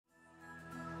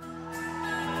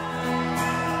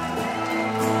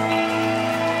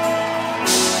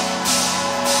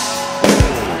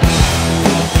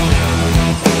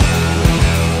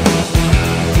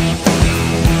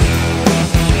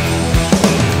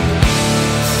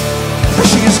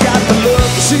She's got the look,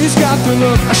 she's got the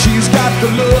look, she's got the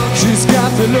look, she's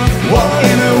got the look. What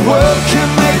in a world can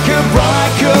make a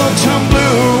bright girl turn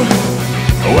blue?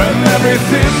 When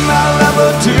everything I'll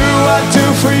ever do, I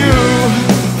do for you.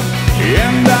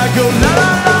 And I go la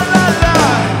la la la la.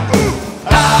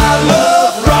 I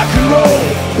love rock and roll.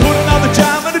 Put another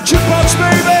dime in the jukebox,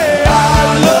 baby. I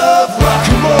love rock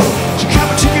and roll. So come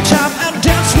and take your time and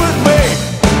dance with me.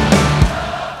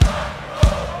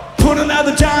 Put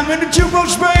another dime in the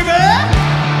jukebox, baby.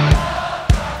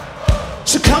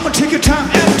 So come and take your time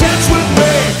and dance with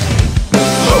me.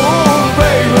 Oh,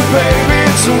 baby, baby,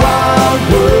 it's a wild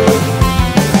world.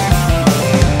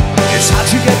 It's hard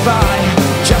to get by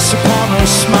just upon a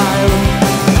smile.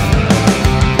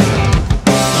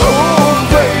 Oh,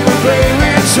 baby, baby,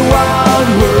 it's a wild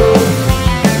world.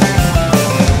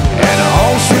 And I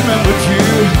always remembered you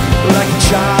like a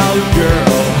child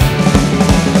girl.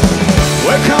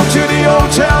 Welcome to the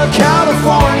Hotel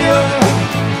California.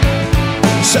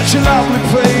 Such a lovely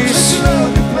place,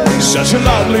 such a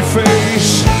lovely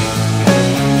face.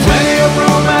 Plenty of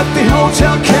room at the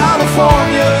Hotel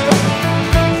California.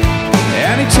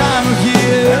 Any time of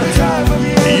year,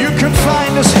 you can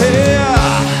find us here.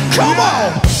 Come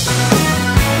on!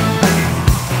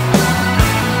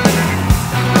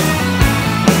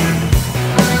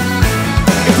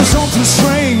 If there's something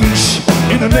strange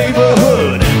in the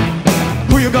neighborhood,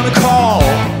 who you gonna call?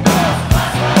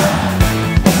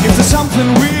 If there's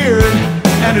something weird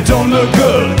and it don't look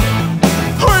good,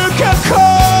 who you can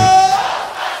call?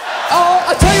 Oh,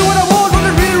 I tell you what I want, what I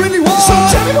really, really want. So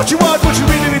tell me what you want, what you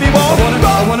really, really want. I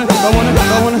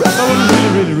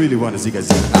really want to see guys.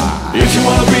 If you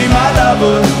wanna be my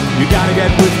lover, you gotta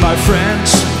get with my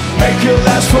friends. Make it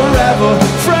last forever,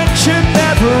 friendship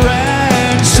never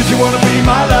ends. If you wanna be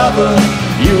my lover,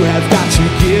 you have got to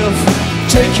give.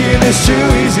 Taking is too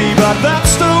easy, but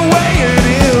that's the way it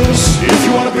is. If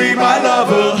you wanna be my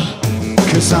lover,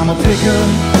 cause I'm a picker,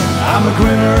 I'm a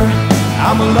grinner,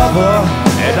 I'm a lover,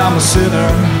 and I'm a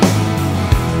sinner.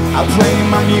 I play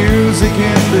my music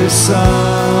in this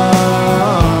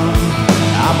song.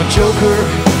 I'm a joker,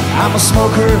 I'm a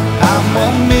smoker, I'm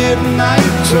a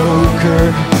midnight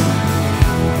toker.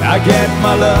 I get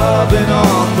my loving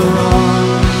on the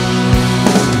run.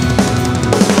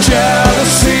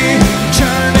 Jealousy,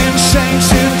 turning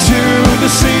saints into the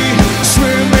sea,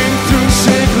 swimming through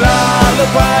sick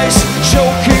lullabies,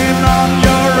 choking on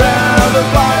your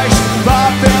alibis.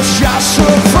 But there's just a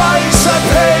price I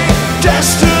pay.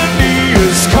 Destiny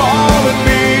is calling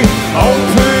me.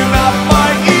 Open up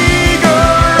my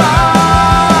eager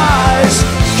eyes,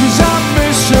 cause I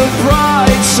miss your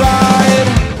bright side.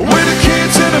 We're the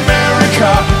kids in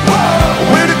America.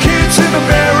 We're the kids in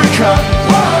America.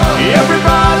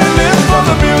 Everybody live for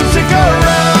the music around.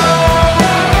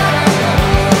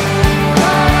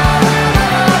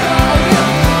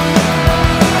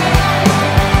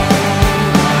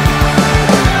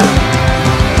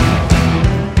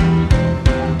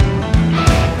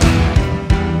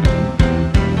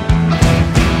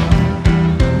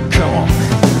 Come on,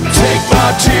 take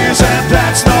my tears and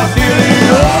that's not nearly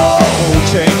all.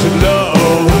 Tainted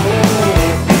love,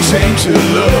 tainted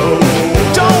love.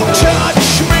 Don't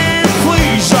touch me,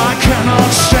 please, I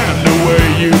cannot stand the way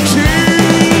you do.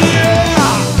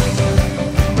 Yeah.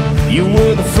 You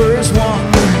were the first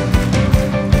one,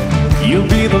 you'll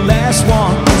be the last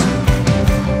one.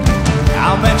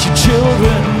 I met your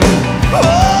children.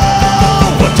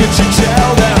 Oh, what did you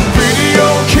tell them? Video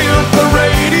killed the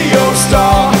radio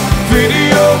star.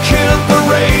 Video killed the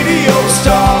radio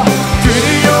star.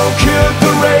 Video killed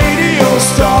the radio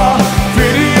star.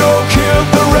 Video killed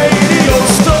the radio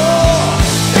star.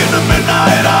 In the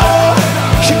midnight hour,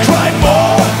 she cried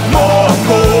more, more,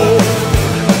 more.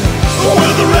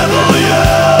 With the rebel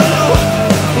yell,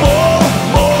 more,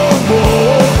 more,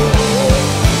 more.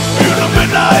 In the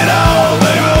midnight hour,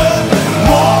 baby,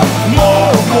 more,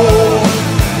 more, more.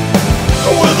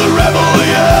 With the rebel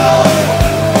yell,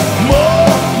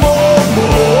 more, more,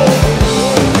 more.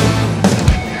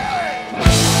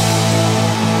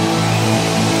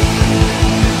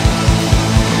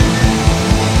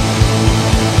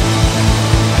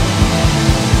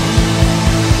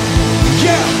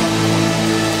 Yeah!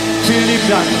 Vielen lieben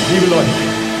Dank, liebe Leute.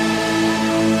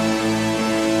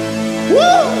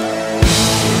 Woo!